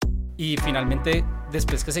Y finalmente,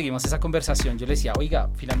 después que seguimos esa conversación, yo le decía, oiga,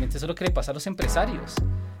 finalmente eso es lo que le pasa a los empresarios.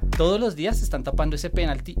 Todos los días se están tapando ese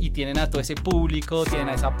penalti y tienen a todo ese público, tienen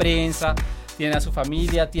a esa prensa, tienen a su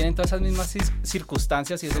familia, tienen todas esas mismas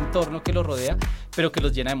circunstancias y ese entorno que los rodea, pero que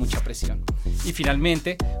los llena de mucha presión. Y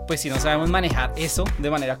finalmente, pues si no sabemos manejar eso de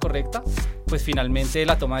manera correcta, pues finalmente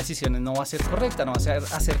la toma de decisiones no va a ser correcta, no va a ser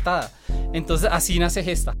acertada. Entonces así nace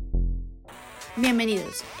Gestta.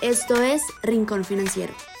 Bienvenidos, esto es Rincón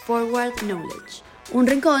Financiero, Forward Knowledge. Un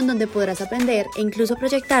rincón donde podrás aprender e incluso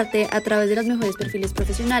proyectarte a través de los mejores perfiles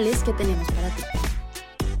profesionales que tenemos para ti.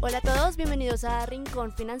 Hola a todos, bienvenidos a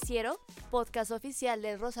Rincón Financiero, podcast oficial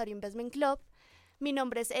del Rosario Investment Club. Mi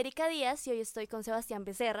nombre es Erika Díaz y hoy estoy con Sebastián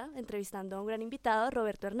Becerra, entrevistando a un gran invitado,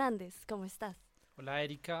 Roberto Hernández. ¿Cómo estás? Hola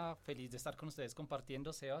Erika, feliz de estar con ustedes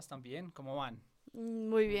compartiendo. Sebas también, ¿cómo van?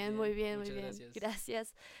 Muy bien.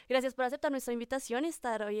 Gracias por aceptar nuestra invitación y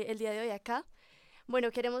estar hoy, el día de hoy acá.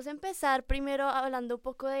 Bueno, queremos empezar primero hablando un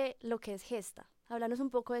poco de lo que es Gestta. Háblanos un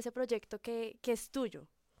poco de ese proyecto que es tuyo.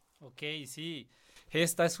 Ok, sí.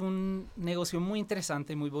 Gestta es un negocio muy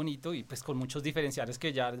interesante, muy bonito y pues con muchos diferenciales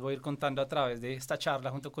que ya les voy a ir contando a través de esta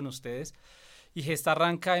charla junto con ustedes. Y Gestta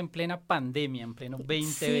arranca en plena pandemia, en pleno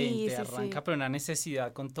 2020, arranca por una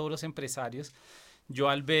necesidad con todos los empresarios. Yo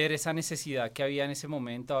al ver esa necesidad que había en ese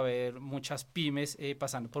momento, a ver muchas pymes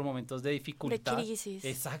pasando por momentos de dificultad. De crisis.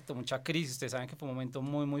 Exacto, mucha crisis. Ustedes saben que fue un momento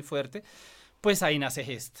muy, muy fuerte. Pues ahí nace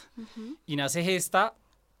Gestta. Uh-huh. Y nace Gestta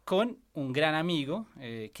con un gran amigo,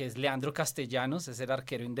 que es Leandro Castellanos, es el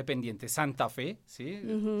arquero independiente Santa Fe, ¿sí?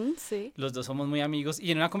 Uh-huh, sí. Los dos somos muy amigos.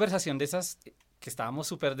 Y en una conversación de esas, que estábamos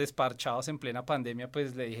súper desparchados en plena pandemia,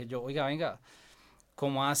 pues le dije yo, oiga, venga,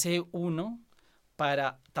 ¿cómo hace uno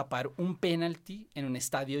para tapar un penalti en un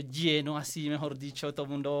estadio lleno, así, mejor dicho, todo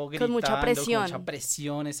el mundo gritando, con mucha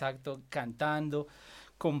presión, exacto, cantando,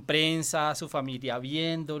 con prensa, su familia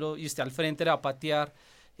viéndolo, y usted al frente le va a patear,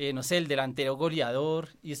 no sé, el delantero goleador,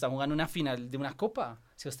 y está jugando una final de una copa?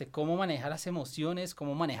 O sea, usted cómo maneja las emociones,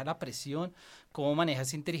 cómo maneja la presión, cómo maneja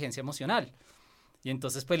esa inteligencia emocional. Y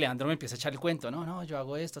entonces, pues, Leandro me empieza a echar el cuento, no, yo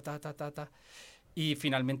hago esto, ta. Y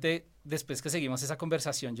finalmente, después que seguimos esa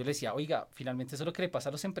conversación, yo le decía, oiga, finalmente eso es lo que le pasa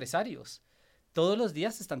a los empresarios. Todos los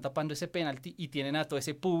días se están tapando ese penalti y tienen a todo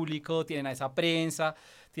ese público, tienen a esa prensa,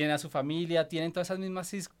 tienen a su familia, tienen todas esas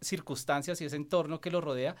mismas circunstancias y ese entorno que los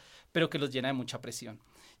rodea, pero que los llena de mucha presión.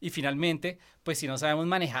 Y finalmente, pues si no sabemos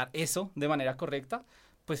manejar eso de manera correcta,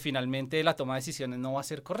 pues finalmente la toma de decisiones no va a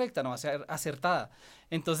ser correcta, no va a ser acertada.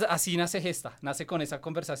 Entonces así nace Gestta, nace con esa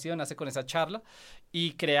conversación, nace con esa charla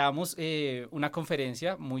y creamos una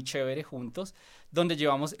conferencia muy chévere juntos, donde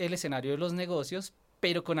llevamos el escenario de los negocios,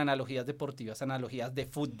 pero con analogías deportivas, analogías de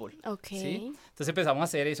fútbol. Okay. ¿Sí? Entonces empezamos a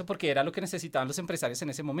hacer eso porque era lo que necesitaban los empresarios en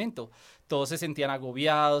ese momento. Todos se sentían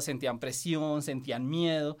agobiados, sentían presión, sentían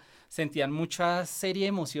miedo, sentían mucha serie de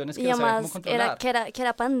emociones que no sabían cómo controlar. Que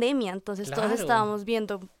era pandemia, entonces claro. Todos estábamos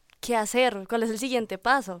viendo qué hacer, cuál es el siguiente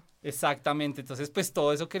paso. Exactamente, entonces pues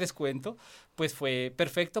todo eso que les cuento pues fue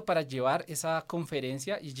perfecto para llevar esa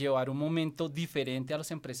conferencia y llevar un momento diferente a los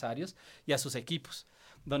empresarios y a sus equipos,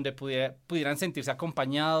 donde pudieran sentirse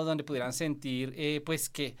acompañados, donde pudieran sentir pues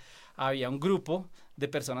que había un grupo de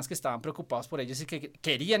personas que estaban preocupados por ellos y que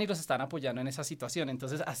querían y los estaban apoyando en esa situación.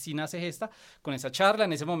 Entonces así nace Gestta con esa charla.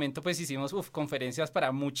 En ese momento pues hicimos conferencias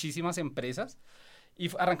para muchísimas empresas y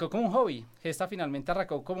arrancó como un hobby. Gestta finalmente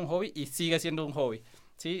arrancó como un hobby y sigue siendo un hobby,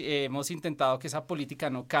 ¿sí? Hemos intentado que esa política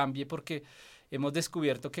no cambie porque hemos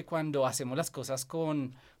descubierto que cuando hacemos las cosas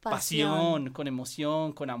con pasión, con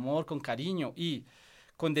emoción, con amor, con cariño y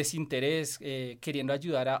con desinterés, queriendo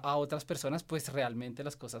ayudar a otras personas, pues realmente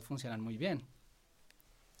las cosas funcionan muy bien.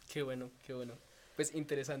 Qué bueno. Pues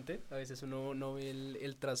interesante, a veces uno no ve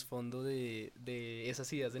el trasfondo de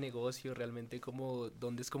esas ideas de negocio, realmente como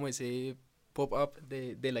dónde es como ese pop-up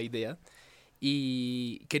de la idea.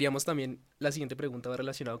 Y queríamos también, la siguiente pregunta va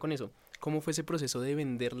relacionada con eso, ¿cómo fue ese proceso de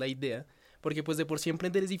vender la idea? Porque pues de por sí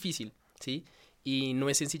emprender es difícil, ¿sí? Y no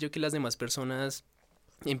es sencillo que las demás personas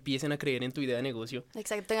empiecen a creer en tu idea de negocio.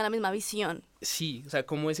 Exacto, tengan la misma visión. Sí, o sea,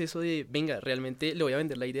 ¿cómo es eso de, venga, realmente le voy a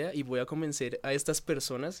vender la idea y voy a convencer a estas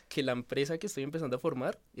personas que la empresa que estoy empezando a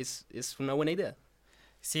formar es una buena idea?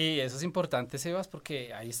 Sí, eso es importante, Sebas,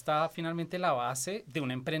 porque ahí está finalmente la base de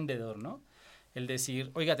un emprendedor, ¿no? El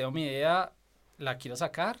decir, oiga, tengo mi idea, la quiero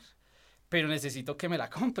sacar, pero necesito que me la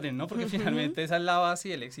compren, ¿no? Porque finalmente esa es la base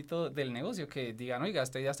y el éxito del negocio, que digan, oiga,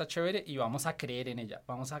 esta idea está chévere y vamos a creer en ella,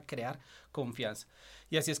 vamos a crear confianza.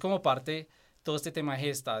 Y así es como parte todo este tema de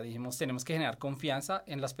Gestta. Dijimos, tenemos que generar confianza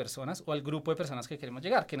en las personas o al grupo de personas que queremos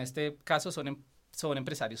llegar, que en este caso son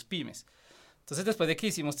empresarios pymes, Entonces, después de que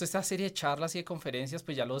hicimos toda esta serie de charlas y de conferencias,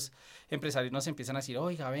 pues ya los empresarios nos empiezan a decir,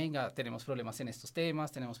 oiga, venga, tenemos problemas en estos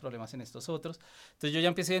temas, tenemos problemas en estos otros. Entonces, yo ya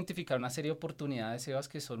empiezo a identificar una serie de oportunidades, Sebas,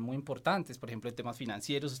 que son muy importantes. Por ejemplo, en temas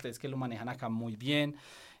financieros, ustedes que lo manejan acá muy bien,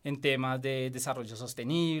 en temas de desarrollo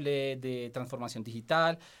sostenible, de transformación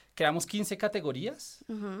digital. Creamos 15 categorías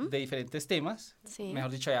de diferentes temas. Sí.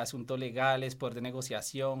 Mejor dicho, hay asuntos legales, poder de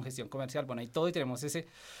negociación, gestión comercial, bueno, hay todo y tenemos ese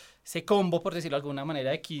combo, por decirlo de alguna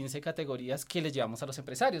manera, de 15 categorías que les llevamos a los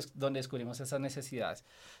empresarios, donde descubrimos esas necesidades.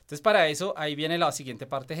 Entonces, para eso, ahí viene la siguiente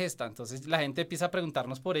parte Gestta. Entonces, la gente empieza a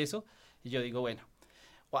preguntarnos por eso, y yo digo, bueno,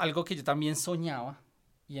 algo que yo también soñaba,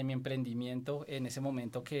 y en mi emprendimiento, en ese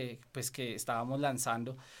momento que estábamos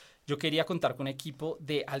lanzando, yo quería contar con un equipo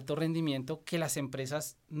de alto rendimiento que las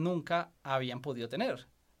empresas nunca habían podido tener.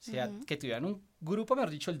 O sea, que tuvieran un grupo, mejor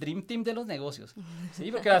dicho, el Dream Team de los negocios. ¿Sí?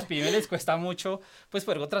 Porque a las pymes les cuesta mucho pues,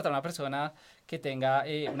 poder contratar a una persona que tenga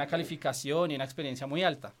una calificación y una experiencia muy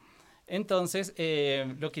alta. Entonces,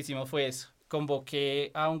 lo que hicimos fue eso.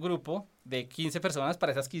 Convoqué a un grupo de 15 personas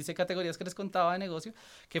para esas 15 categorías que les contaba de negocio,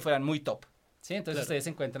 que fueran muy top. ¿Sí? Entonces, claro, ustedes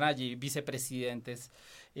se encuentran allí vicepresidentes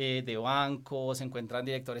de bancos, se encuentran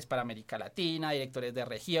directores para América Latina, directores de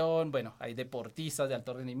región, bueno, hay deportistas de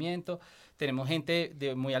alto rendimiento, tenemos gente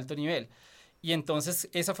de muy alto nivel. Y entonces,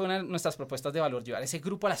 esa fue una de nuestras propuestas de valor, llevar ese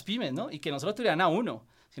grupo a las pymes, ¿no? Y que no solo tuvieran a uno,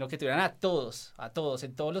 sino que tuvieran a todos,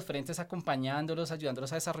 en todos los frentes, acompañándolos,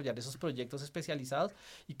 ayudándolos a desarrollar esos proyectos especializados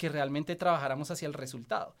y que realmente trabajáramos hacia el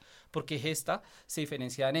resultado. Porque Gestta se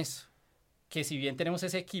diferencia en eso, que si bien tenemos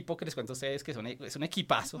ese equipo que les cuento a ustedes que es un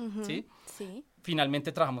equipazo, ¿sí? Sí.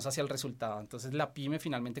 Finalmente trabajamos hacia el resultado. Entonces la pyme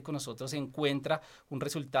finalmente con nosotros encuentra un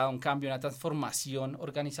resultado, un cambio, una transformación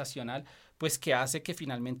organizacional, pues que hace que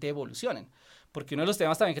finalmente evolucionen. Porque uno de los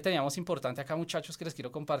temas también que teníamos importante acá, muchachos, que les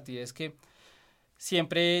quiero compartir es que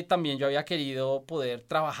siempre también yo había querido poder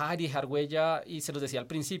trabajar y dejar huella, y se los decía al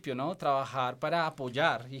principio, ¿no? Trabajar para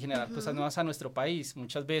apoyar y generar cosas nuevas a nuestro país.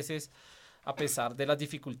 Muchas veces, a pesar de las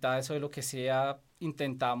dificultades o de lo que sea,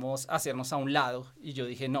 intentamos hacernos a un lado, y yo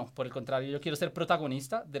dije, no, por el contrario, yo quiero ser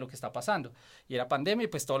protagonista de lo que está pasando, y era pandemia y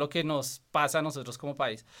pues todo lo que nos pasa a nosotros como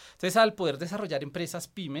país. Entonces, al poder desarrollar empresas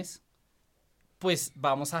pymes, pues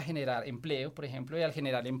vamos a generar empleo, por ejemplo, y al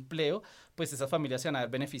generar empleo, pues esas familias se van a ver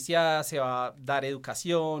beneficiadas, se va a dar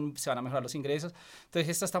educación, se van a mejorar los ingresos. Entonces,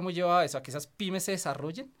 esto está muy llevado a eso, a que esas pymes se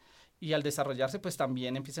desarrollen, y al desarrollarse, pues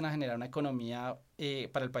también empiezan a generar una economía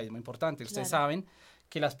para el país muy importante. Ustedes saben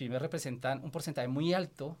que las pymes representan un porcentaje muy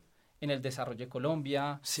alto en el desarrollo de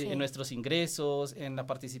Colombia, en nuestros ingresos, en la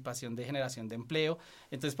participación de generación de empleo.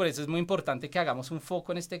 Entonces, por eso es muy importante que hagamos un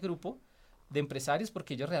foco en este grupo de empresarios,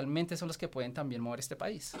 porque ellos realmente son los que pueden también mover este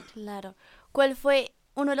país. Claro. ¿Cuál fue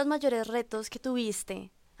uno de los mayores retos que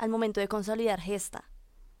tuviste al momento de consolidar Gestta?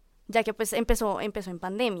 Ya que pues empezó en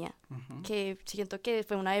pandemia, que siento que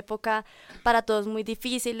fue una época para todos muy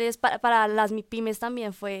difíciles, para las MIPYMES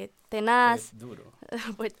también fue tenaz. Fue duro.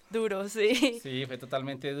 Fue duro, sí. Sí, fue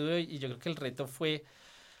totalmente duro, y yo creo que el reto fue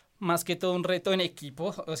más que todo un reto en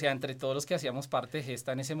equipo, o sea, entre todos los que hacíamos parte de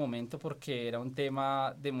Gestta en ese momento, porque era un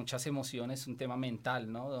tema de muchas emociones, un tema mental,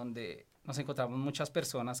 ¿no? Donde nos encontramos muchas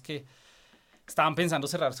personas que estaban pensando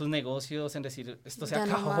cerrar sus negocios, en decir, esto se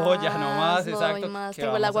acabó, ya no más, exacto.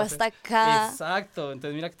 Tengo el agua hasta acá. Exacto,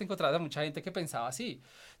 entonces mira que te encontrabas a mucha gente que pensaba así.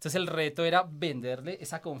 Entonces el reto era venderle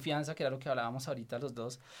esa confianza, que era lo que hablábamos ahorita los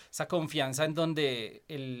dos, esa confianza en donde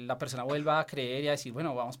la persona vuelva a creer y a decir,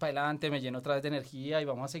 bueno, vamos para adelante, me lleno otra vez de energía y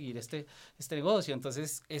vamos a seguir este negocio.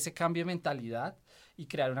 Entonces ese cambio de mentalidad y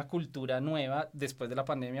crear una cultura nueva después de la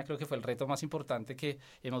pandemia creo que fue el reto más importante que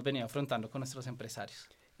hemos venido afrontando con nuestros empresarios.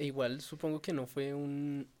 E igual supongo que no fue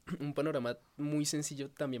un panorama muy sencillo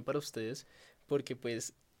también para ustedes, porque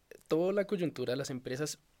pues toda la coyuntura de las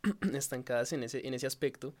empresas estancadas en ese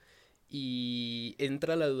aspecto, y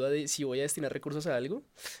entra la duda de si voy a destinar recursos a algo,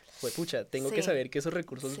 pues pucha, tengo que saber que esos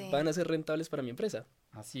recursos van a ser rentables para mi empresa.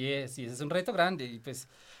 Así es, y ese es un reto grande, y pues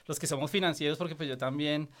los que somos financieros, porque pues yo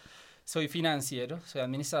también soy financiero, soy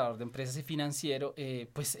administrador de empresas y financiero,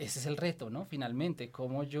 pues ese es el reto, ¿no? Finalmente,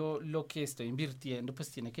 cómo yo lo que estoy invirtiendo, pues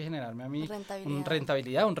tiene que generarme a mí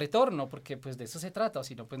rentabilidad, un retorno, porque pues de eso se trata, o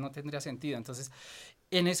si no, pues no tendría sentido. Entonces,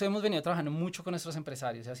 en eso hemos venido trabajando mucho con nuestros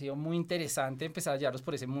empresarios, ha sido muy interesante empezar a llevarlos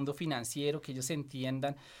por ese mundo financiero, que ellos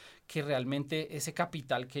entiendan que realmente ese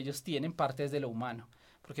capital que ellos tienen parte desde lo humano.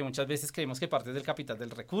 Porque muchas veces creemos que parte del capital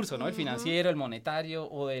del recurso, ¿no? El financiero, el monetario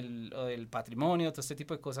o del patrimonio, todo este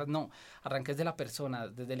tipo de cosas. No, arranca desde la persona,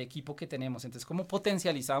 desde el equipo que tenemos. Entonces, ¿cómo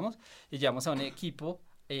potencializamos y llevamos a un equipo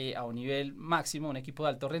a un nivel máximo, un equipo de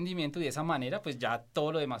alto rendimiento, y de esa manera pues ya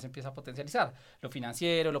todo lo demás empieza a potencializar, lo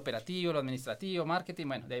financiero, lo operativo, lo administrativo, marketing,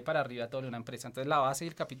 bueno, de ahí para arriba todo de una empresa. Entonces la base y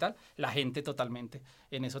el capital, la gente totalmente.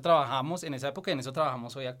 En eso trabajamos, en esa época, en eso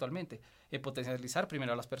trabajamos hoy actualmente, en potencializar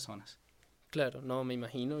primero a las personas. Claro, no, me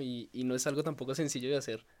imagino, y no es algo tampoco sencillo de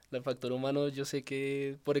hacer. El factor humano, yo sé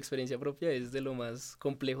que por experiencia propia es de lo más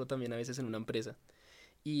complejo también a veces en una empresa.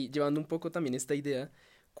 Y llevando un poco también esta idea,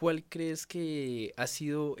 ¿cuál crees que ha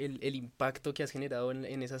sido el impacto que has generado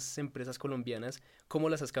en esas empresas colombianas? ¿Cómo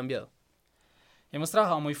las has cambiado? Hemos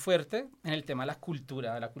trabajado muy fuerte en el tema de la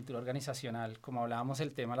cultura organizacional, como hablábamos,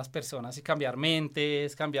 el tema de las personas y cambiar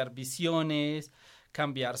mentes, cambiar visiones,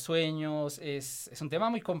 cambiar sueños, es un tema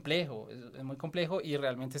muy complejo, es muy complejo, y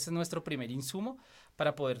realmente ese es nuestro primer insumo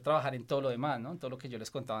para poder trabajar en todo lo demás, ¿no? En todo lo que yo les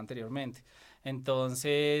contaba anteriormente.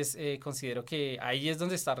 Entonces, considero que ahí es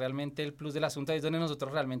donde está realmente el plus del asunto, ahí es donde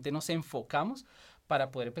nosotros realmente nos enfocamos para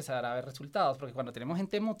poder empezar a ver resultados, porque cuando tenemos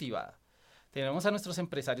gente motivada, tenemos a nuestros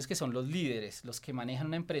empresarios que son los líderes, los que manejan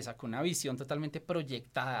una empresa con una visión totalmente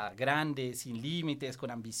proyectada, grande, sin límites,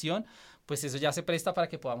 con ambición, pues eso ya se presta para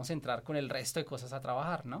que podamos entrar con el resto de cosas a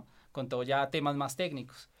trabajar, ¿no? Con todo ya temas más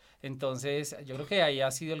técnicos. Entonces, yo creo que ahí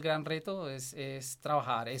ha sido el gran reto, es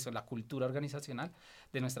trabajar eso, la cultura organizacional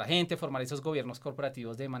de nuestra gente, formar esos gobiernos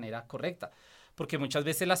corporativos de manera correcta. Porque muchas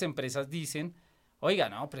veces las empresas dicen, oiga,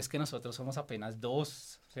 no, pero es que nosotros somos apenas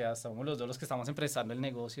dos, o sea, somos los dos los que estamos empezando el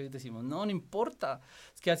negocio, y decimos, no importa,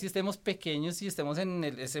 es que así estemos pequeños y estemos en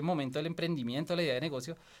ese momento del emprendimiento, la idea de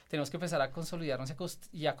negocio, tenemos que empezar a consolidarnos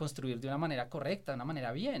y a construir de una manera correcta, de una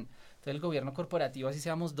manera bien. Entonces el gobierno corporativo, así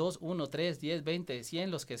seamos 2, 1, 3, 10, 20,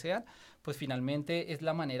 100, los que sean, pues finalmente es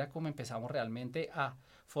la manera como empezamos realmente a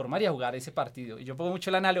formar y a jugar ese partido. Y yo pongo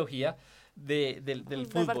mucho la analogía del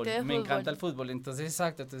fútbol, me encanta el fútbol, entonces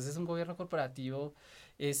exacto, entonces un gobierno corporativo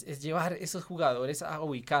es llevar esos jugadores a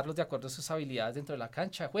ubicarlos de acuerdo a sus habilidades dentro de la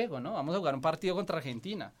cancha de juego, ¿no? Vamos a jugar un partido contra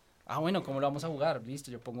Argentina, bueno, ¿cómo lo vamos a jugar? Listo,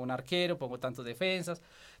 yo pongo un arquero, pongo tantos defensas,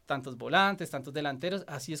 tantos volantes, tantos delanteros,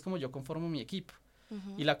 así es como yo conformo mi equipo.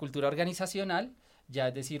 Y la cultura organizacional ya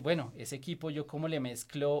es decir, bueno, ese equipo yo cómo le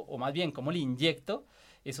mezclo, o más bien cómo le inyecto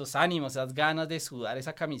esos ánimos, esas ganas de sudar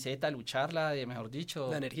esa camiseta, lucharla, mejor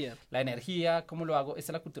dicho. La energía, ¿cómo lo hago?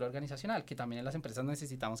 Esta es la cultura organizacional, que también en las empresas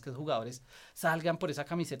necesitamos que los jugadores salgan por esa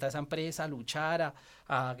camiseta de esa empresa, a luchar,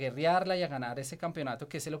 a guerrearla y a ganar ese campeonato,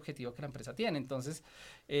 que es el objetivo que la empresa tiene. Entonces,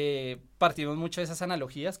 partimos mucho de esas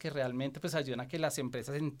analogías que realmente pues ayudan a que las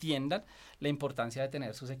empresas entiendan la importancia de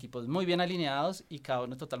tener sus equipos muy bien alineados y cada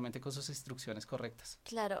uno totalmente con sus instrucciones correctas.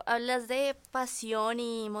 Claro, hablas de pasión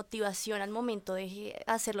y motivación al momento de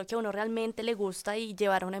hacer lo que a uno realmente le gusta y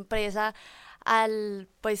llevar a una empresa al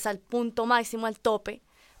punto máximo, al tope,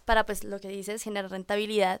 para pues lo que dices, generar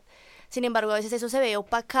rentabilidad. Sin embargo, a veces eso se ve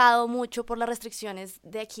opacado mucho por las restricciones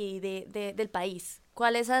de aquí, del país.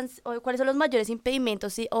 ¿Cuáles son los mayores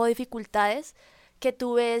impedimentos o dificultades que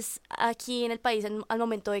tú ves aquí en el país al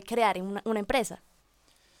momento de crear una empresa?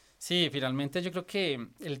 Sí, finalmente yo creo que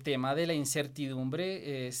el tema de la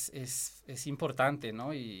incertidumbre es importante,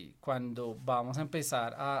 ¿no? Y cuando vamos a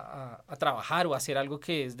empezar a trabajar o a hacer algo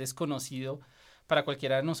que es desconocido para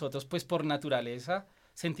cualquiera de nosotros, pues por naturaleza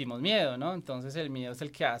sentimos miedo, ¿no? Entonces el miedo es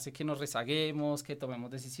el que hace que nos rezaguemos, que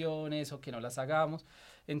tomemos decisiones o que no las hagamos.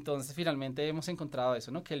 Entonces finalmente hemos encontrado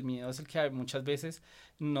eso, ¿no? Que el miedo es el que muchas veces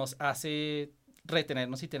nos hace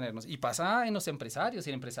retenernos y tenernos. Y pasa en los empresarios y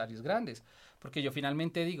en empresarios grandes, porque yo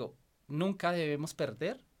finalmente digo, nunca debemos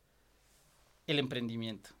perder el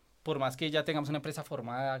emprendimiento. Por más que ya tengamos una empresa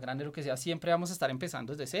formada, grande, lo que sea, siempre vamos a estar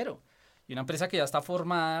empezando desde cero. Y una empresa que ya está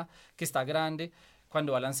formada, que está grande,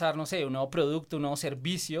 cuando va a lanzar, no sé, un nuevo producto, un nuevo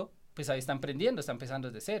servicio, pues ahí está emprendiendo, está empezando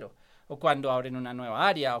desde cero. O cuando abren una nueva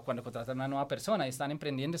área, o cuando contratan una nueva persona, ahí están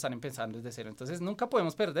emprendiendo, están empezando desde cero. Entonces nunca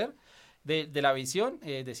podemos perder de la visión,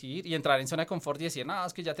 decidir y entrar en zona de confort y decir, no,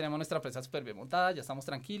 es que ya tenemos nuestra empresa súper bien montada, ya estamos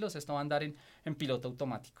tranquilos, esto va a andar en piloto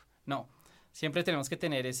automático. No, siempre tenemos que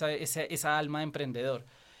tener esa alma de emprendedor.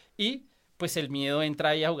 Y pues el miedo entra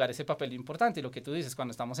ahí a jugar ese papel importante. Y lo que tú dices,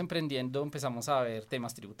 cuando estamos emprendiendo empezamos a ver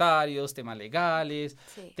temas tributarios, temas legales,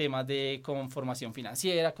 sí, temas de conformación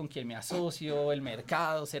financiera, con quién me asocio, el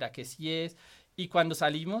mercado, ¿será que sí es? Y cuando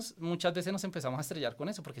salimos, muchas veces nos empezamos a estrellar con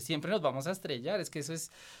eso, porque siempre nos vamos a estrellar. Es que eso es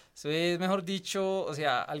mejor dicho, o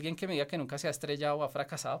sea, alguien que me diga que nunca se ha estrellado o ha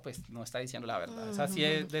fracasado, pues no está diciendo la verdad. Es así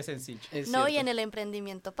de sencillo. No, y en el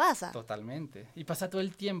emprendimiento pasa. Totalmente. Y pasa todo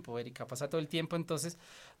el tiempo, Erika, pasa todo el tiempo. Entonces,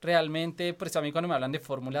 realmente, pues a mí cuando me hablan de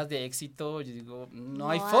fórmulas de éxito, yo digo, no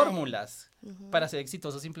hay fórmulas para ser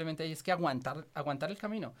exitoso. Simplemente hay que aguantar el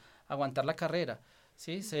camino, aguantar la carrera.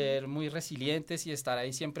 Sí, ser muy resilientes y estar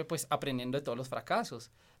ahí siempre pues aprendiendo de todos los fracasos,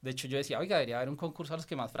 De hecho, yo decía, oiga, debería haber un concurso a los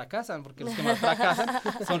que más fracasan, porque los que más fracasan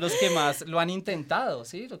son los que más lo han intentado,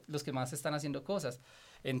 ¿sí? Los que más están haciendo cosas.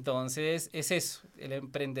 Entonces, es eso. El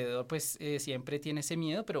emprendedor, pues, siempre tiene ese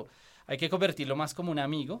miedo, pero hay que convertirlo más como un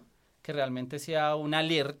amigo, que realmente sea una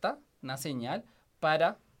alerta, una señal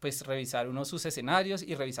para, pues, revisar uno sus escenarios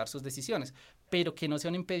y revisar sus decisiones, pero que no sea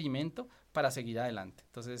un impedimento para seguir adelante.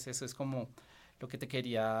 Entonces, eso es como lo que te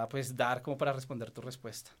quería, pues, dar como para responder tu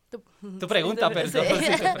respuesta. Tu pregunta, perdón,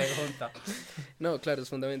 sí, tu pregunta. No, claro, es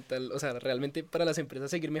fundamental. O sea, realmente para las empresas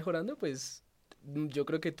seguir mejorando, pues yo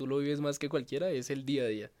creo que tú lo vives más que cualquiera, es el día a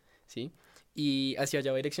día, ¿sí? Y hacia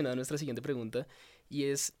allá va direccionada nuestra siguiente pregunta, y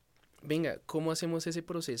es, venga, ¿cómo hacemos ese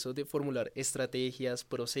proceso de formular estrategias,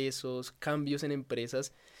 procesos, cambios en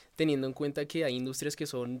empresas, teniendo en cuenta que hay industrias que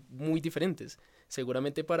son muy diferentes?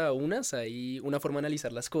 Seguramente para unas hay una forma de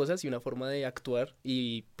analizar las cosas y una forma de actuar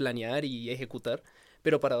y planear y ejecutar,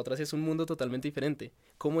 pero para otras es un mundo totalmente diferente.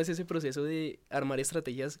 ¿Cómo es ese proceso de armar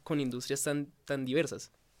estrategias con industrias tan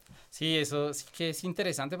diversas? Sí, eso sí que es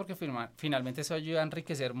interesante porque finalmente eso ayuda a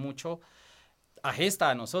enriquecer mucho a Gestta,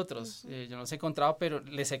 a nosotros. Yo no les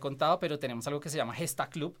he contado, pero tenemos algo que se llama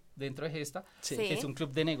GESTTACLUB dentro de Gestta, Sí. que es un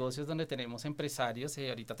club de negocios donde tenemos empresarios,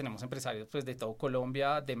 ahorita tenemos empresarios pues de todo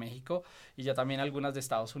Colombia, de México y ya también algunas de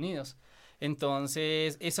Estados Unidos.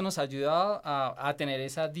 Entonces, eso nos ayuda a tener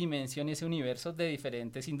esa dimensión y ese universo de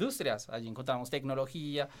diferentes industrias. Allí encontramos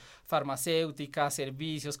tecnología, farmacéutica,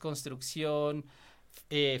 servicios, construcción,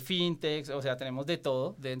 fintech, o sea, tenemos de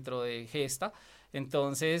todo dentro de Gestta.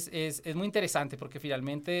 Entonces es muy interesante porque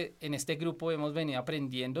finalmente en este grupo hemos venido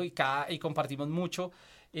aprendiendo y compartimos mucho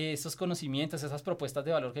esos conocimientos, esas propuestas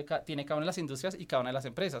de valor que tiene cada una de las industrias y cada una de las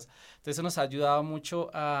empresas. Entonces eso nos ha ayudado mucho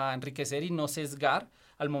a enriquecer y no sesgar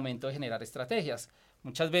al momento de generar estrategias.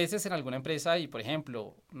 Muchas veces en alguna empresa, y por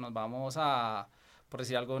ejemplo, nos vamos por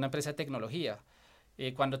decir algo, una empresa de tecnología,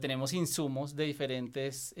 cuando tenemos insumos de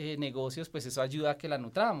diferentes negocios, pues eso ayuda a que la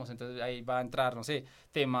nutramos. Entonces ahí va a entrar, no sé,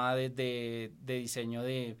 tema de diseño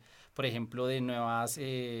de, por ejemplo, de nuevas,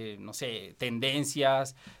 no sé,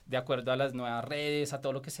 tendencias, de acuerdo a las nuevas redes, a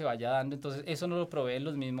todo lo que se vaya dando. Entonces eso nos lo proveen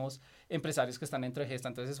los mismos empresarios que están dentro de Gestta.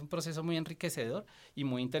 Entonces es un proceso muy enriquecedor y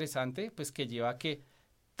muy interesante, pues que lleva a que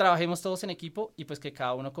trabajemos todos en equipo y pues que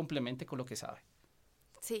cada uno complemente con lo que sabe.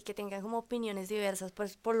 Sí, que tengan como opiniones diversas,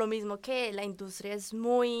 pues por lo mismo que la industria es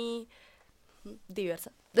muy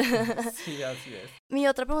diversa. Sí, así es. Mi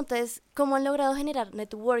otra pregunta es, ¿cómo han logrado generar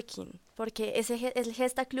networking? Porque el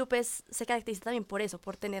GESTTACLUB se caracteriza también por eso,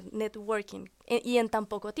 por tener networking, y en tan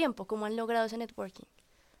poco tiempo. ¿Cómo han logrado ese networking?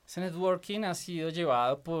 Ese networking ha sido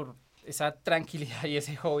llevado por esa tranquilidad y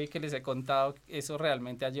ese hobby que les he contado. Eso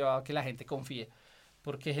realmente ha llevado a que la gente confíe.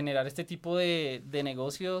 Porque generar este tipo de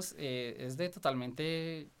negocios es de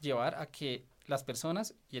totalmente llevar a que las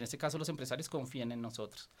personas, y en este caso los empresarios, confíen en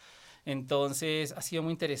nosotros. Entonces ha sido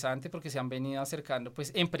muy interesante porque se han venido acercando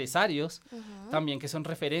pues empresarios también que son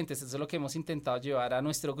referentes. Eso es lo que hemos intentado llevar a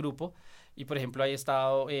nuestro grupo. Y por ejemplo ahí ha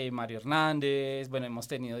estado Roberto Hernandez. Bueno, hemos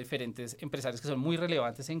tenido diferentes empresarios que son muy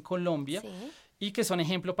relevantes en Colombia. Sí. Y que son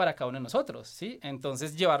ejemplo para cada uno de nosotros, ¿sí?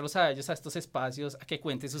 Entonces, llevarlos a ellos a estos espacios, a que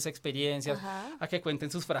cuenten sus experiencias, a que cuenten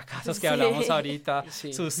sus fracasos que hablamos ahorita,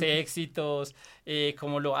 sus éxitos,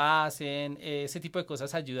 cómo lo hacen, ese tipo de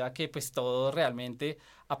cosas ayuda a que pues todos realmente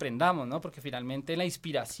aprendamos, ¿no? Porque finalmente la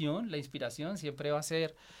inspiración siempre va a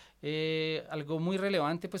ser algo muy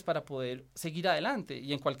relevante pues para poder seguir adelante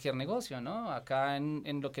y en cualquier negocio, ¿no? Acá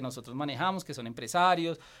en lo que nosotros manejamos, que son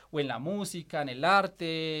empresarios, o en la música, en el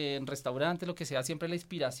arte, en restaurantes, lo que sea, siempre la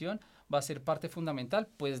inspiración va a ser parte fundamental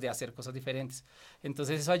pues de hacer cosas diferentes.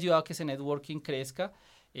 Entonces eso ha ayudado a que ese networking crezca.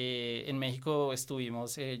 En México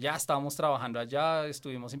ya estábamos trabajando allá,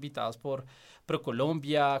 estuvimos invitados por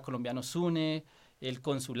ProColombia, Colombia nos une, el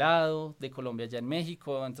consulado de Colombia allá en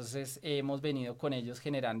México. Entonces hemos venido con ellos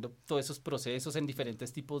generando todos esos procesos en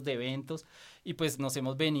diferentes tipos de eventos y pues nos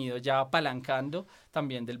hemos venido ya apalancando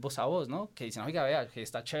también del voz a voz, ¿no? Que dicen, oiga, vea, que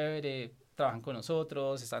está chévere, trabajan con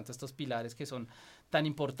nosotros, están todos estos pilares que son tan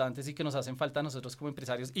importantes y que nos hacen falta a nosotros como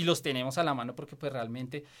empresarios y los tenemos a la mano porque pues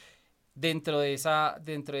realmente dentro de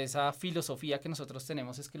esa filosofía que nosotros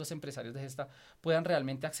tenemos es que los empresarios de Gestta puedan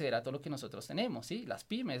realmente acceder a todo lo que nosotros tenemos, ¿sí? Las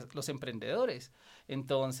pymes, los emprendedores.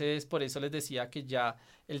 Entonces, por eso les decía que ya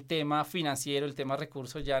el tema financiero, el tema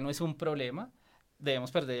recursos ya no es un problema.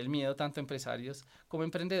 Debemos perder el miedo tanto empresarios como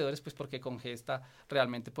emprendedores, pues porque con Gestta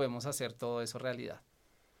realmente podemos hacer todo eso realidad.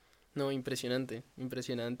 No, impresionante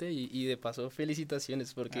y de paso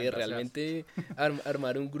felicitaciones porque Gracias. Realmente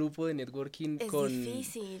armar un grupo de networking Es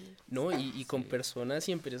difícil. ¿no? Y con personas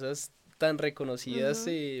y empresas tan reconocidas,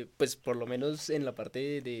 pues por lo menos en la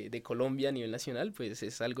parte de Colombia a nivel nacional, pues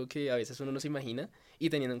es algo que a veces uno no se imagina,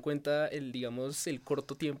 y teniendo en cuenta digamos, el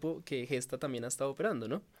corto tiempo que Gestta también ha estado operando,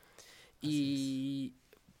 ¿no? Y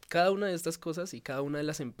cada una de estas cosas y cada una de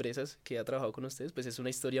las empresas que ha trabajado con ustedes, pues es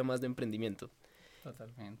una historia más de emprendimiento.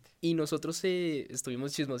 Totalmente. Y nosotros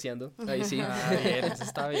estuvimos chismoseando, ahí sí. Bien, eso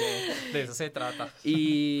está bien, de eso se trata.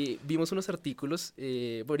 Y vimos unos artículos,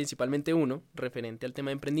 principalmente uno, referente al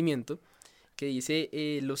tema de emprendimiento, que dice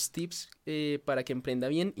los tips para que emprenda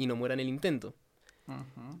bien y no muera en el intento.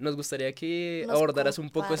 Nos gustaría que abordaras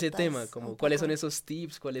un poco ese tema, como cuáles son esos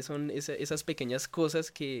tips, cuáles son esas pequeñas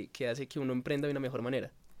cosas que hace que uno emprenda de una mejor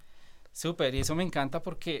manera. Súper, y eso me encanta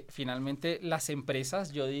porque finalmente las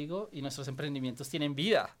empresas, yo digo, y nuestros emprendimientos tienen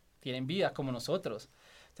vida como nosotros.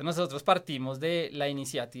 Entonces nosotros partimos de la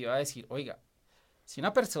iniciativa de decir, oiga, si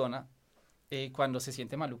una persona cuando se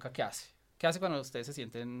siente maluca, ¿qué hace? ¿Qué hace cuando ustedes se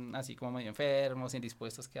sienten así como medio enfermos,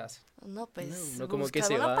 indispuestos? ¿Qué hacen? No, pues no como buscar que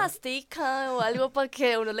se una va. pastica o algo para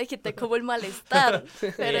que uno le quite como el malestar.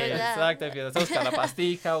 Pero ya. Exacto, empiezas a buscar la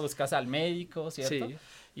pastica, buscas al médico, ¿cierto? Sí.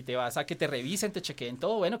 Y te vas a que te revisen, te chequeen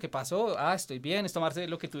todo, bueno, ¿qué pasó? Estoy bien, es tomarse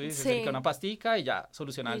lo que tú dices, Sí. una pastica y ya,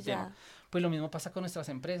 solucionar Y el ya. tema. Pues lo mismo pasa con nuestras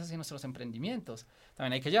empresas y nuestros emprendimientos.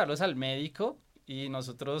 También hay que llevarlos al médico y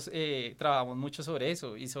nosotros trabajamos mucho sobre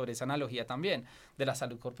eso y sobre esa analogía también de la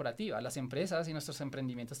salud corporativa. Las empresas y nuestros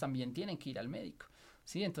emprendimientos también tienen que ir al médico,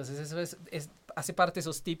 ¿sí? Entonces eso hace parte de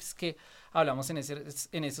esos tips que hablamos en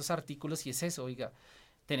esos artículos, y es eso, oiga,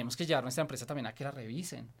 tenemos que llevar nuestra empresa también a que la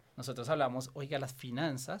revisen. Nosotros hablamos, oiga, las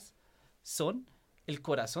finanzas son el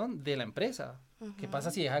corazón de la empresa. ¿Qué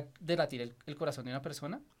pasa si deja de latir el corazón de una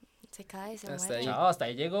persona? Se cae, se Hasta muere. ahí. Chao, hasta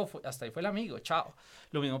ahí llegó, hasta ahí fue el amigo, chao.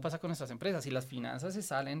 Lo mismo pasa con nuestras empresas. Si las finanzas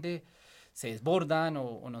se desbordan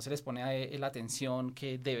o no se les pone la atención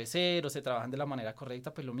que debe ser o se trabajan de la manera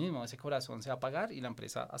correcta, pues lo mismo, ese corazón se va a apagar y la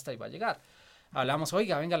empresa hasta ahí va a llegar. Hablamos,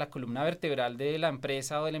 oiga, venga, la columna vertebral de la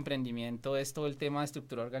empresa o del emprendimiento es todo el tema de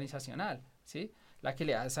estructura organizacional, ¿sí? La que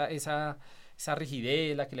le da esa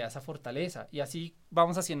rigidez, la que le da esa fortaleza. Y así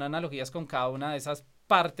vamos haciendo analogías con cada una de esas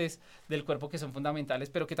partes del cuerpo que son fundamentales,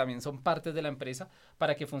 pero que también son partes de la empresa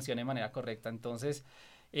para que funcione de manera correcta. Entonces,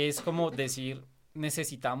 es como decir,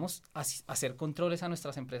 necesitamos hacer controles a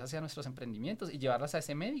nuestras empresas y a nuestros emprendimientos y llevarlas a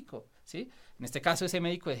ese médico, ¿sí? En este caso, ese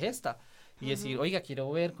médico de Gestta. Y decir, oiga, quiero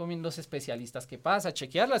ver con los especialistas qué pasa,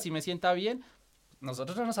 chequearla, si me sienta bien.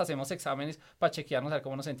 Nosotros no nos hacemos exámenes para chequearnos a ver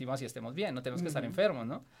cómo nos sentimos y estemos bien, no tenemos que estar enfermos,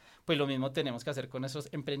 ¿no? Pues lo mismo tenemos que hacer con nuestros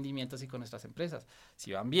emprendimientos y con nuestras empresas.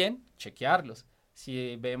 Si van bien, chequearlos.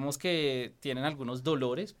 Si vemos que tienen algunos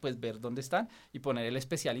dolores, pues ver dónde están y poner el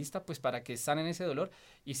especialista pues para que sanen ese dolor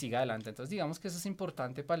y siga adelante. Entonces digamos que eso es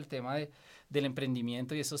importante para el tema del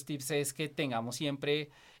emprendimiento, y esos tips es que tengamos siempre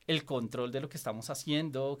el control de lo que estamos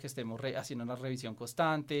haciendo, que estemos haciendo una revisión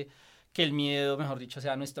constante, que el miedo, mejor dicho,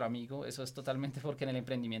 sea nuestro amigo. Eso es totalmente porque en el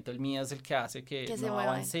emprendimiento el miedo es el que hace que se no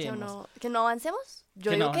mueva, avancemos. que no avancemos.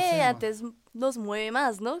 Yo Que digo no que avancemos. antes nos mueve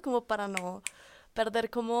más, ¿no? Como para no perder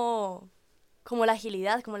como la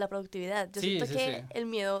agilidad, como la productividad. Yo Sí, siento sí, que sí. el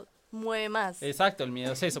miedo mueve más. Exacto, el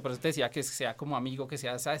miedo es eso, por eso te decía que sea como amigo, que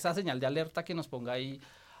sea esa señal de alerta que nos ponga ahí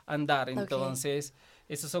a andar. Entonces,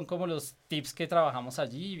 esos son como los tips que trabajamos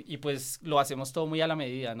allí y pues lo hacemos todo muy a la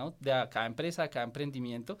medida, ¿no? De cada empresa, de cada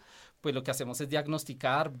emprendimiento, pues lo que hacemos es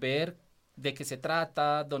diagnosticar, ver de qué se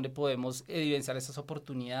trata, dónde podemos evidenciar esas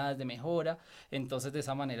oportunidades de mejora. Entonces, de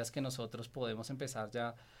esa manera es que nosotros podemos empezar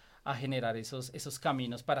ya a generar esos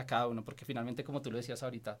caminos para cada uno, porque finalmente, como tú lo decías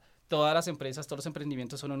ahorita, todas las empresas, todos los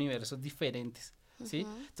emprendimientos son universos diferentes, ¿sí?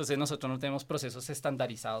 Entonces nosotros no tenemos procesos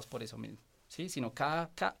estandarizados por eso mismo, ¿sí? Sino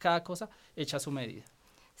cada cosa hecha a su medida.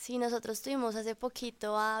 Sí, nosotros tuvimos hace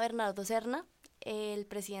poquito a Bernardo Serna, el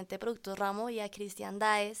presidente de Productos Ramo, y a Cristian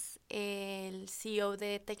Daes, el CEO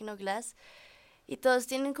de Tecnoglass, y todos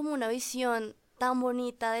tienen como una visión tan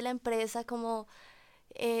bonita de la empresa, como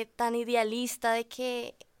tan idealista, de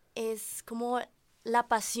que es como la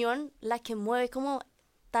pasión la que mueve como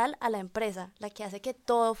tal a la empresa, la que hace que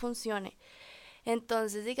todo funcione.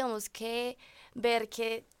 Entonces, digamos que ver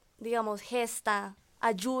que, digamos, Gestta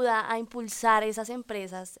ayuda a impulsar esas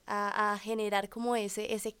empresas, a generar como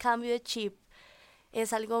ese cambio de chip,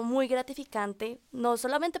 es algo muy gratificante, no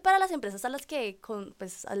solamente para las empresas a las que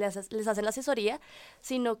pues, les hacen la asesoría,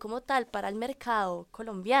 sino como tal para el mercado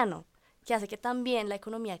colombiano, que hace que también la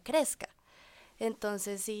economía crezca.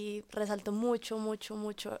 Entonces sí, resalto mucho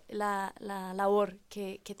la labor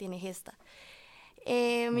que tiene Gestta.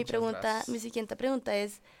 Mi siguiente pregunta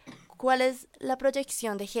es, ¿cuál es la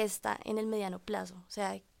proyección de Gestta en el mediano plazo? O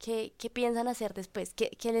sea, ¿qué piensan hacer después?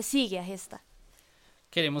 ¿Qué le sigue a Gestta?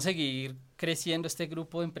 queremos seguir creciendo este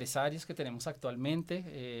grupo de empresarios que tenemos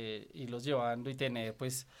actualmente, irlos llevando y tener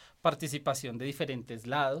pues participación de diferentes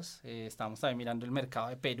lados. Estamos también mirando el mercado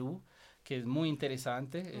de Perú, que es muy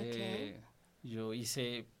interesante. Yo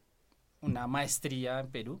hice una maestría en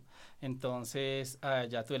Perú, entonces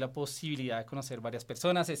ya tuve la posibilidad de conocer varias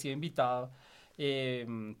personas, he sido invitado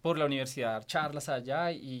por la universidad a dar charlas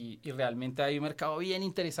allá y realmente hay un mercado bien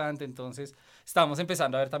interesante, entonces estamos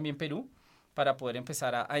empezando a ver también Perú para poder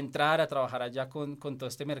empezar a entrar, a trabajar allá con todo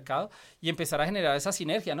este mercado y empezar a generar esa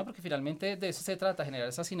sinergia, ¿no? Porque finalmente de eso se trata, generar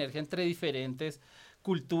esa sinergia entre diferentes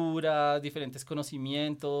culturas, diferentes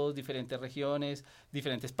conocimientos, diferentes regiones,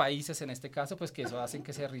 diferentes países en este caso, pues que eso hace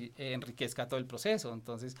que se enriquezca todo el proceso.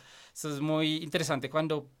 Entonces, eso es muy interesante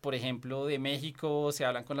cuando, por ejemplo, de México se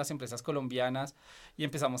hablan con las empresas colombianas y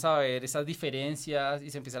empezamos a ver esas diferencias y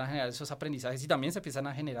se empiezan a generar esos aprendizajes y también se empiezan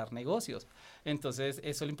a generar negocios. Entonces,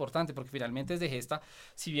 eso es lo importante, porque finalmente desde Gestta,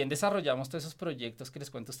 si bien desarrollamos todos esos proyectos que les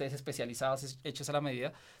cuento a ustedes especializados, hechos a la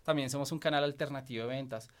medida, también somos un canal alternativo de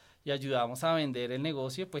ventas y ayudamos a vender el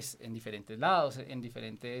negocio pues en diferentes lados, en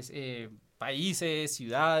diferentes países,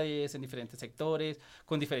 ciudades, en diferentes sectores,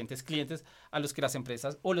 con diferentes clientes a los que las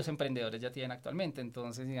empresas o los emprendedores ya tienen actualmente.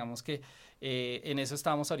 Entonces, digamos que en eso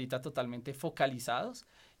estamos ahorita totalmente focalizados,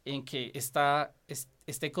 en que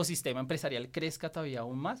este ecosistema empresarial crezca todavía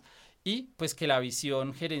aún más y pues que la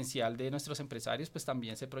visión gerencial de nuestros empresarios pues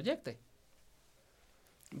también se proyecte.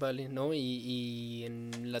 Vale, ¿no? Y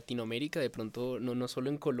en Latinoamérica, de pronto, no solo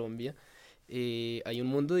en Colombia, hay un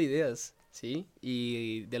mundo de ideas, ¿sí?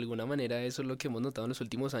 Y de alguna manera eso es lo que hemos notado en los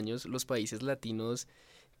últimos años. Los países latinos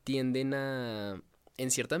tienden a, en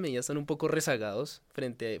cierta medida, están un poco rezagados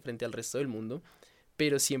frente al resto del mundo,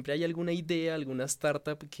 pero siempre hay alguna idea, alguna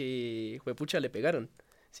startup que, juepucha, le pegaron,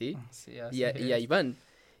 ¿sí? Sí, Y ahí van.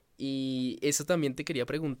 Y eso también te quería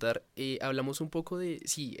preguntar, hablamos un poco de,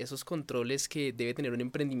 sí, esos controles que debe tener un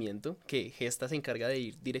emprendimiento, que Gestta se encarga de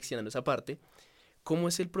ir direccionando esa parte. ¿Cómo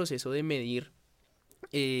es el proceso de medir,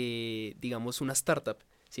 digamos, una startup,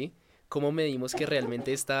 ¿sí? ¿Cómo medimos que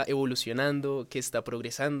realmente está evolucionando, que está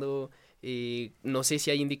progresando? No sé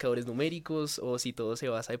si hay indicadores numéricos o si todo se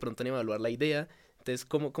basa de pronto en evaluar la idea. Entonces,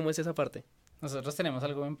 ¿cómo es esa parte? Nosotros tenemos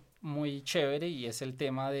algo muy chévere y es el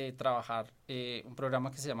tema de trabajar un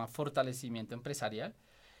programa que se llama Fortalecimiento empresarial,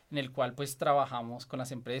 en el cual pues trabajamos con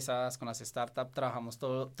las empresas, con las startups, trabajamos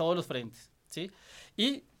todos los frentes, ¿sí?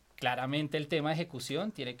 Y claramente el tema de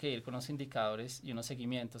ejecución tiene que ir con unos indicadores y unos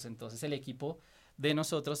seguimientos. Entonces el equipo de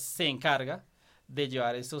nosotros se encarga de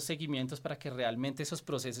llevar esos seguimientos para que realmente esos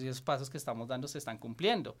procesos y esos pasos que estamos dando se están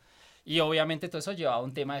cumpliendo. Y obviamente todo eso lleva a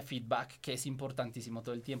un tema de feedback que es importantísimo.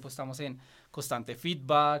 Todo el tiempo estamos en constante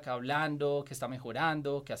feedback, hablando, qué está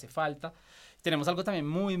mejorando, qué hace falta. Tenemos algo también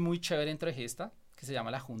muy chévere dentro de Gestta que se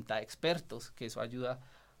llama la Junta de Expertos, que eso ayuda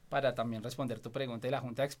para también responder tu pregunta. Y la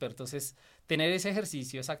Junta de Expertos es tener ese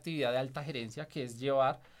ejercicio, esa actividad de alta gerencia, que es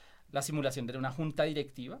llevar la simulación de una junta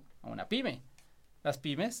directiva a una pyme. Las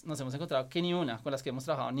pymes nos hemos encontrado que ni una, con las que hemos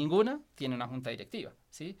trabajado, ninguna tiene una junta directiva,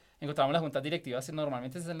 ¿sí? Encontramos las juntas directivas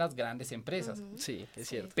normalmente en las grandes empresas. Sí, es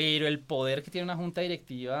cierto. Pero el poder que tiene una junta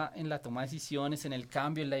directiva en la toma de decisiones, en el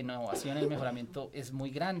cambio, en la innovación, en el mejoramiento es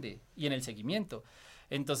muy grande y en el seguimiento.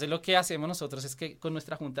 Entonces lo que hacemos nosotros es que con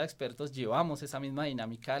nuestra junta de expertos llevamos esa misma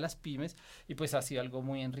dinámica a las pymes y pues ha sido algo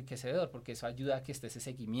muy enriquecedor porque eso ayuda a que esté ese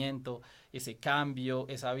seguimiento, ese cambio,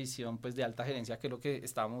 esa visión pues de alta gerencia, que es lo que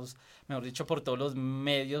estamos, mejor dicho, por todos los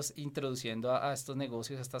medios introduciendo a estos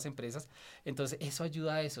negocios, a estas empresas. Entonces eso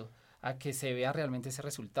ayuda a eso, a que se vea realmente ese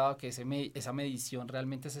resultado, que esa medición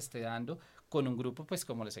realmente se esté dando con un grupo, pues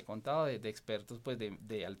como les he contado, de expertos pues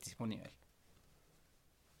de altísimo nivel.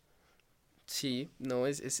 Sí, no,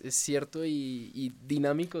 es cierto y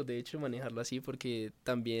dinámico, de hecho, manejarlo así, porque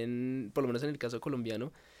también, por lo menos en el caso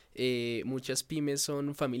colombiano, muchas pymes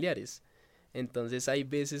son familiares. Entonces hay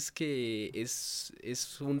veces que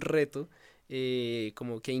es un reto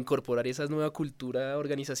como que incorporar esa nueva cultura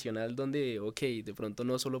organizacional donde, ok, de pronto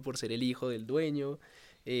no solo por ser el hijo del dueño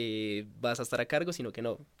vas a estar a cargo, sino que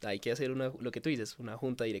no, hay que hacer lo que tú dices, una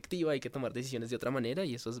junta directiva, hay que tomar decisiones de otra manera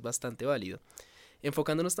y eso es bastante válido.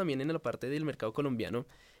 Enfocándonos también en la parte del mercado colombiano,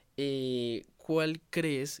 ¿cuál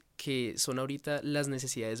crees que son ahorita las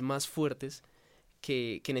necesidades más fuertes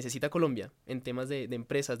que necesita Colombia en temas de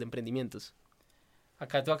empresas, de emprendimientos?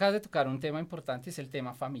 Acá tú acabas de tocar un tema importante, es el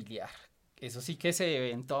tema familiar. Eso sí que se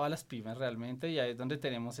ve en todas las pymes realmente y ahí es donde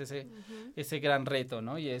tenemos ese gran reto,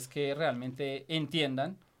 ¿no? Y es que realmente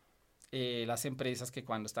entiendan las empresas que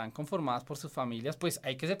cuando están conformadas por sus familias, pues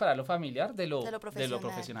hay que separar lo familiar de lo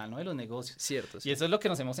profesional, ¿no? De los negocios. Cierto, sí. Y eso es lo que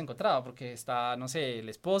nos hemos encontrado, porque está, no sé, el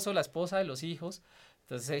esposo, la esposa de los hijos,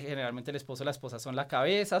 Entonces, generalmente el esposo y la esposa son la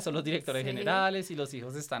cabeza, son los directores generales y los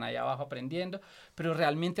hijos están ahí abajo aprendiendo, pero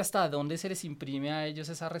realmente hasta dónde se les imprime a ellos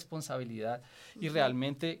esa responsabilidad y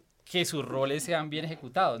realmente que sus roles sean bien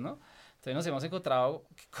ejecutados, ¿no? Entonces nos hemos encontrado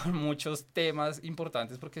con muchos temas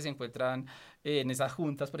importantes porque se encuentran en esas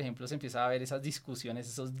juntas, por ejemplo, se empieza a ver esas discusiones,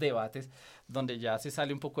 esos debates, donde ya se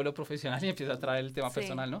sale un poco de lo profesional y empieza a traer el tema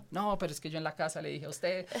personal, ¿no? No, pero es que yo en la casa le dije a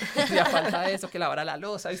usted, le falta eso, que lavara la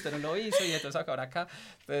loza y usted no lo hizo y entonces ahora acá.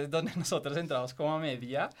 Entonces, donde nosotros entramos como a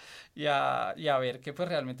mediar y a ver que pues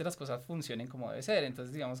realmente las cosas funcionen como debe ser.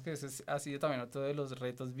 Entonces, digamos que ese ha sido también otro de los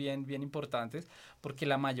retos bien importantes, porque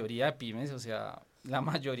la mayoría de pymes, o sea, la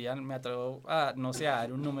mayoría, me atrevo a, no sé, a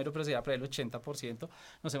dar un número, pero sería por el 80%,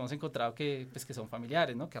 nos hemos encontrado que son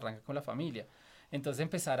familiares, ¿no? Que arrancan con la familia. Entonces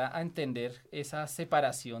empezar a entender esa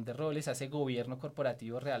separación de roles, a ese gobierno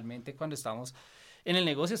corporativo realmente cuando estamos en el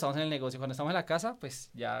negocio, cuando estamos en la casa,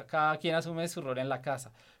 pues ya cada quien asume su rol en la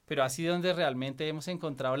casa, pero así donde realmente hemos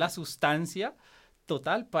encontrado la sustancia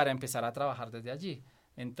total para empezar a trabajar desde allí.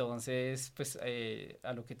 Entonces, pues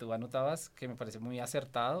a lo que tú anotabas, que me parece muy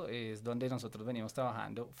acertado, es donde nosotros venimos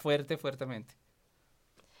trabajando fuertemente.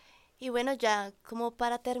 Y bueno, ya como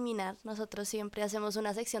para terminar, nosotros siempre hacemos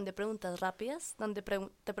una sección de preguntas rápidas, donde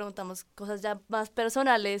te preguntamos cosas ya más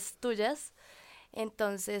personales tuyas.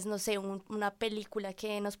 Entonces, no sé, una película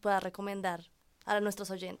que nos pueda recomendar a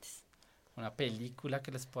nuestros oyentes. Una película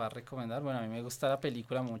que les pueda recomendar. Bueno, a mí me gusta la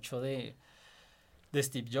película mucho de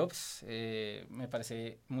Steve Jobs, me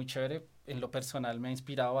parece muy chévere, en lo personal me ha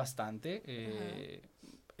inspirado bastante,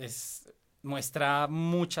 muestra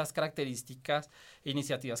muchas características e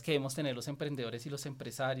iniciativas que debemos tener los emprendedores y los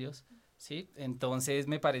empresarios, ¿sí? Entonces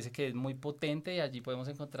me parece que es muy potente y allí podemos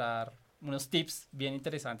encontrar unos tips bien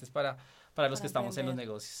interesantes para los que estamos en los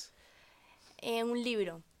negocios. Un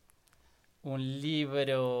libro. Un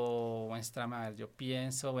libro, muéstrame, a ver, yo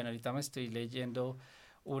pienso, bueno, ahorita me estoy leyendo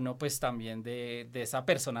uno pues también de esa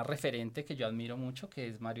persona referente que yo admiro mucho, que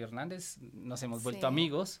es Roberto Hernandez. Nos hemos vuelto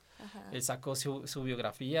amigos. Él sacó su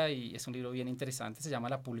biografía y es un libro bien interesante, se llama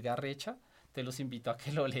La pulga recha. Te los invito a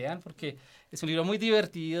que lo lean porque es un libro muy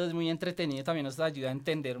divertido, es muy entretenido, también nos ayuda a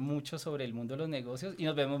entender mucho sobre el mundo de los negocios y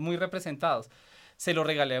nos vemos muy representados. Se lo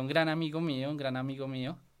regalé a un gran amigo mío,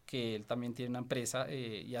 que él también tiene una empresa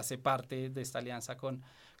y hace parte de esta alianza con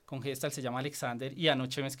Gestta, él se llama Alexander, y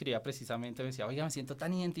anoche me escribía precisamente, me decía, oiga, me siento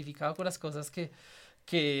tan identificado con las cosas que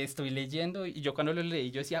estoy leyendo, y yo cuando lo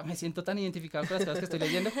leí, yo decía, me siento tan identificado con las cosas que estoy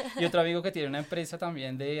leyendo, y otro amigo que tiene una empresa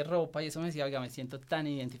también de ropa, y eso me decía, oiga, me siento tan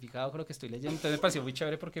identificado con lo que estoy leyendo. Entonces me pareció muy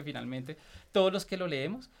chévere porque finalmente todos los que lo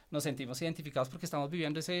leemos nos sentimos identificados porque estamos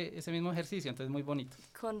viviendo ese mismo ejercicio, entonces muy bonito.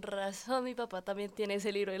 Con razón, mi papá también tiene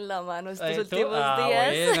ese libro en la mano estos últimos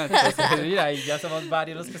días. Bueno, entonces mira, ahí ya somos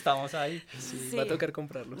varios los que estamos ahí. Sí. Va a tocar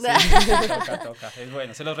comprarlo. Sí, toca, es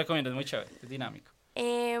bueno, se los recomiendo, es muy chévere, es dinámico.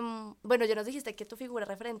 Bueno, ya nos dijiste que tu figura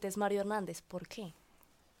referente es Roberto Hernandez, ¿por qué?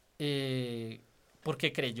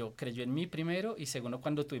 Porque creyó en mí primero, y segundo,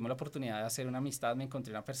 cuando tuvimos la oportunidad de hacer una amistad, me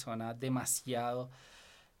encontré una persona demasiado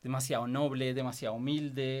noble, demasiado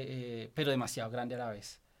humilde, pero demasiado grande a la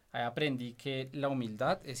vez. Ahí aprendí que la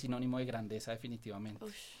humildad es sinónimo de grandeza definitivamente.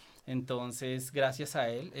 Uf. Entonces, gracias a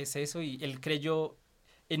él es eso, y él creyó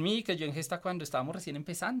en mí, creyó en Gestta cuando estábamos recién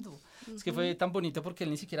empezando. Es que fue tan bonito porque él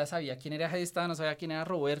ni siquiera sabía quién era Gestta, no sabía quién era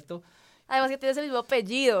Roberto. Además que tienes el mismo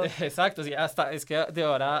apellido. Exacto, sí, hasta es que de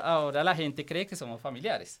ahora la gente cree que somos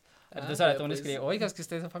familiares. Entonces ahora todo el mundo escribe, oiga, es que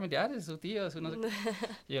ustedes son familiares, es su tío, es uno.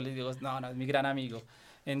 Y yo les digo, no, es mi gran amigo.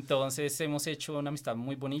 Entonces hemos hecho una amistad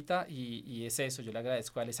muy bonita y es eso, yo le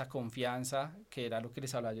agradezco a él esa confianza, que era lo que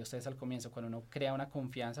les hablaba yo a ustedes al comienzo. Cuando uno crea una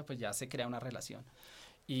confianza, pues ya se crea una relación.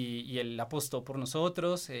 Y él apostó por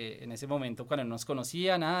nosotros, en ese momento cuando no nos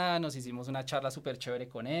conocía nada, nos hicimos una charla súper chévere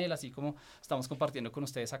con él, así como estamos compartiendo con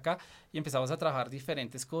ustedes acá, y empezamos a trabajar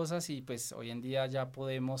diferentes cosas, y pues hoy en día ya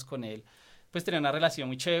podemos con él pues tener una relación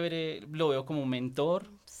muy chévere, lo veo como un mentor.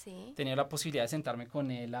 Sí. He tenido la posibilidad de sentarme con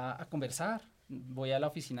él a conversar, voy a la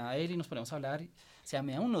oficina de él y nos ponemos a hablar, o sea,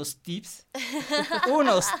 me da unos tips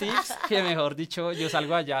que mejor dicho, yo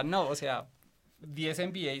salgo allá, no, o sea, 10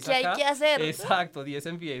 MBAs acá. ¿Qué hay que hacer? Exacto,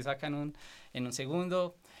 10 MBAs acá en un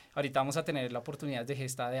segundo. Ahorita vamos a tener la oportunidad de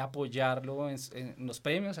Gestta de apoyarlo en los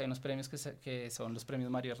premios. Hay unos premios que son los premios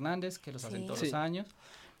Roberto Hernandez, que los hacen todos los años.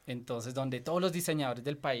 Entonces, donde todos los diseñadores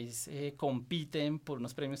del país compiten por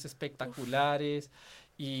unos premios espectaculares.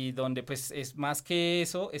 Y donde pues es más que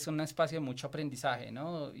eso, es un espacio de mucho aprendizaje,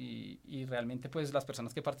 ¿no? Y realmente pues las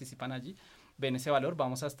personas que participan allí ven ese valor.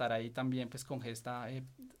 Vamos a estar ahí también pues con Gestta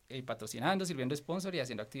patrocinando, sirviendo sponsor y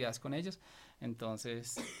haciendo actividades con ellos.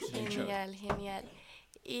 Entonces, genial.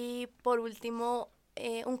 Y por último,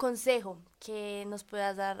 un consejo que nos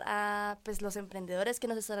puedas dar a pues, los emprendedores que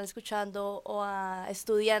nos están escuchando o a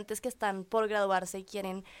estudiantes que están por graduarse y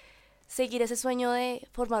quieren seguir ese sueño de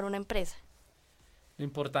formar una empresa? Lo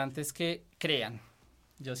importante es que crean.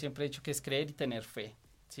 Yo siempre he dicho que es creer y tener fe,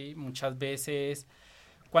 ¿sí? Muchas veces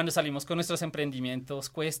cuando salimos con nuestros emprendimientos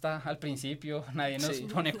cuesta al principio, nadie nos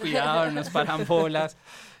pone cuidado, nos paran bolas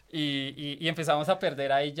y empezamos a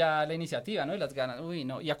perder ahí ya la iniciativa, ¿no? Y las ganas,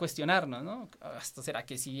 no, y a cuestionarnos, ¿no? ¿Esto será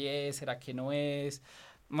que sí es? ¿Será que no es?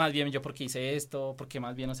 Más bien yo porque hice esto, porque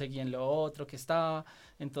más bien no seguí en lo otro que estaba.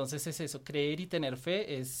 Entonces es eso, creer y tener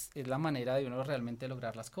fe es la manera de uno realmente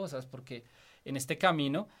lograr las cosas, porque en este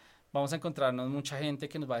camino vamos a encontrarnos mucha gente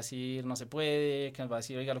que nos va a decir no se puede, que nos va a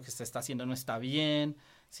decir oiga lo que usted está haciendo no está bien,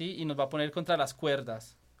 ¿sí? Y nos va a poner contra las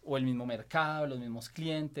cuerdas, o el mismo mercado, los mismos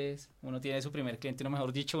clientes. Uno tiene su primer cliente, no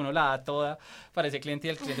mejor dicho, uno la da toda para ese cliente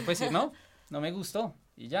y el cliente puede decir no me gustó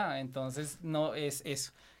y ya. Entonces no es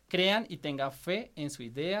eso. Crean y tengan fe en su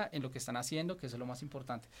idea, en lo que están haciendo, que eso es lo más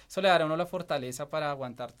importante. Eso le dará a uno la fortaleza para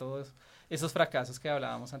aguantar todos esos fracasos que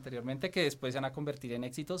hablábamos anteriormente, que después se van a convertir en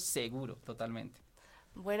éxitos seguro, totalmente.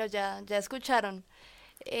 Bueno, ya escucharon.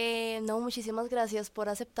 Muchísimas gracias por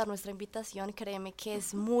aceptar nuestra invitación. Créeme que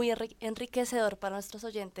es muy enriquecedor para nuestros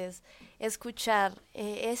oyentes escuchar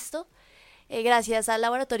esto. Gracias al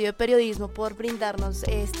Laboratorio de Periodismo por brindarnos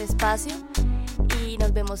este espacio y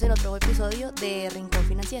nos vemos en otro episodio de Rincón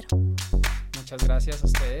Financiero. Muchas gracias a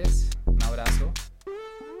ustedes. Un abrazo.